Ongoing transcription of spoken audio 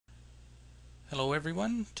Hello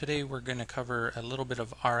everyone. Today we're going to cover a little bit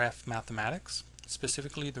of RF mathematics,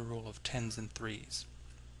 specifically the rule of tens and threes.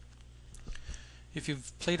 If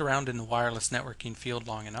you've played around in the wireless networking field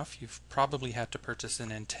long enough, you've probably had to purchase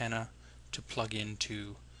an antenna to plug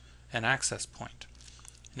into an access point.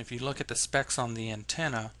 And if you look at the specs on the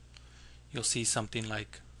antenna, you'll see something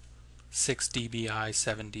like 6 dBi,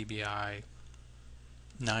 7 dBi,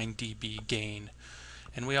 9 dB gain.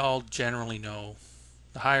 And we all generally know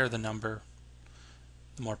the higher the number,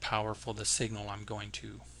 the more powerful the signal I'm going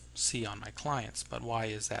to see on my clients. But why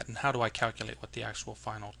is that, and how do I calculate what the actual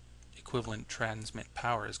final equivalent transmit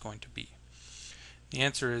power is going to be? The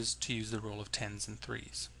answer is to use the rule of tens and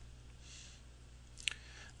threes.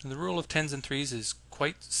 And the rule of tens and threes is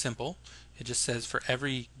quite simple. It just says for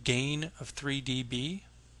every gain of 3 dB,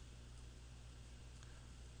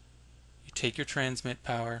 you take your transmit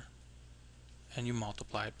power and you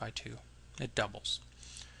multiply it by 2. It doubles.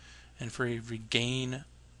 And for every gain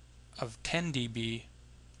of 10 dB,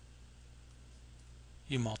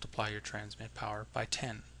 you multiply your transmit power by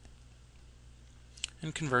 10.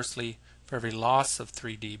 And conversely, for every loss of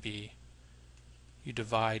 3 dB, you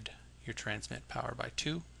divide your transmit power by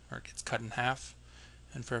 2, or it gets cut in half.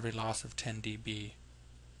 And for every loss of 10 dB,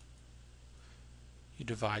 you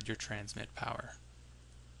divide your transmit power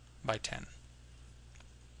by 10.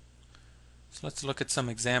 So let's look at some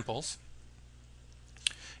examples.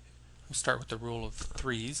 We'll start with the rule of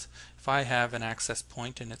threes. If I have an access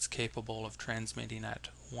point and it's capable of transmitting at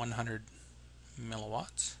 100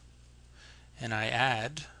 milliwatts, and I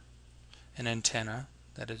add an antenna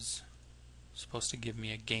that is supposed to give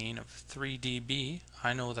me a gain of 3 dB,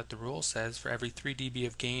 I know that the rule says for every 3 dB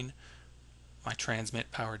of gain, my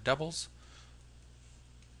transmit power doubles.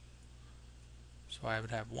 So I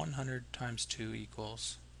would have 100 times 2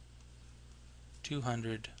 equals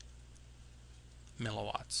 200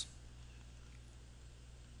 milliwatts.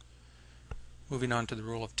 Moving on to the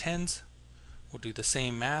rule of tens, we'll do the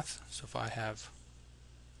same math. So if I have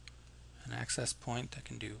an access point that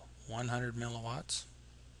can do 100 milliwatts,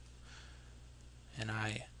 and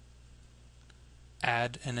I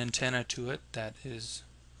add an antenna to it that is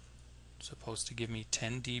supposed to give me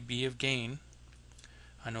 10 dB of gain,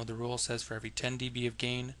 I know the rule says for every 10 dB of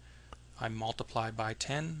gain, I multiply by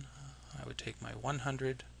 10. I would take my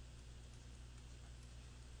 100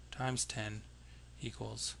 times 10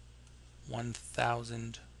 equals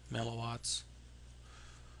 1,000 milliwatts,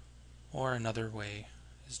 or another way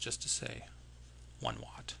is just to say 1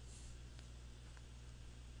 watt.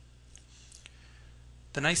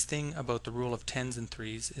 The nice thing about the rule of tens and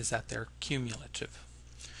threes is that they're cumulative,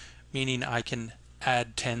 meaning I can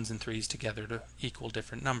add tens and threes together to equal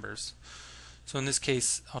different numbers. So in this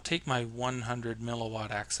case, I'll take my 100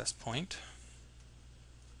 milliwatt access point,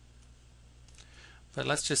 but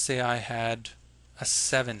let's just say I had a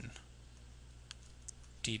 7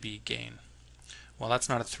 dB gain. Well, that's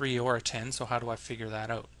not a 3 or a 10, so how do I figure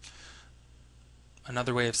that out?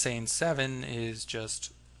 Another way of saying 7 is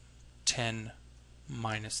just 10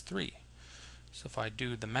 minus 3. So if I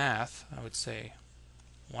do the math, I would say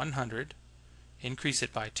 100, increase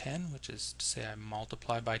it by 10, which is to say I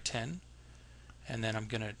multiply by 10, and then I'm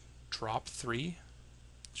going to drop 3,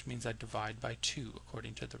 which means I divide by 2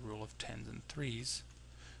 according to the rule of tens and threes,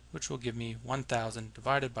 which will give me 1,000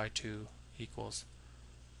 divided by 2 equals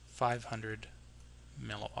 500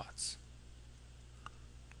 milliwatts.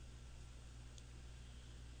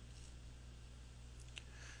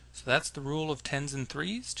 So that's the rule of tens and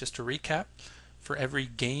threes. Just to recap, for every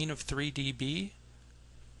gain of 3 dB,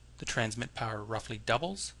 the transmit power roughly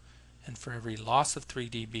doubles, and for every loss of 3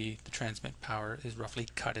 dB, the transmit power is roughly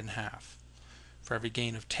cut in half. For every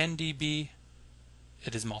gain of 10 dB,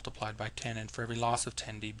 it is multiplied by 10, and for every loss of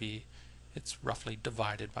 10 dB, it's roughly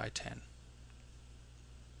divided by 10.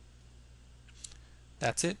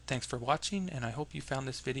 That's it. Thanks for watching, and I hope you found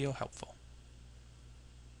this video helpful.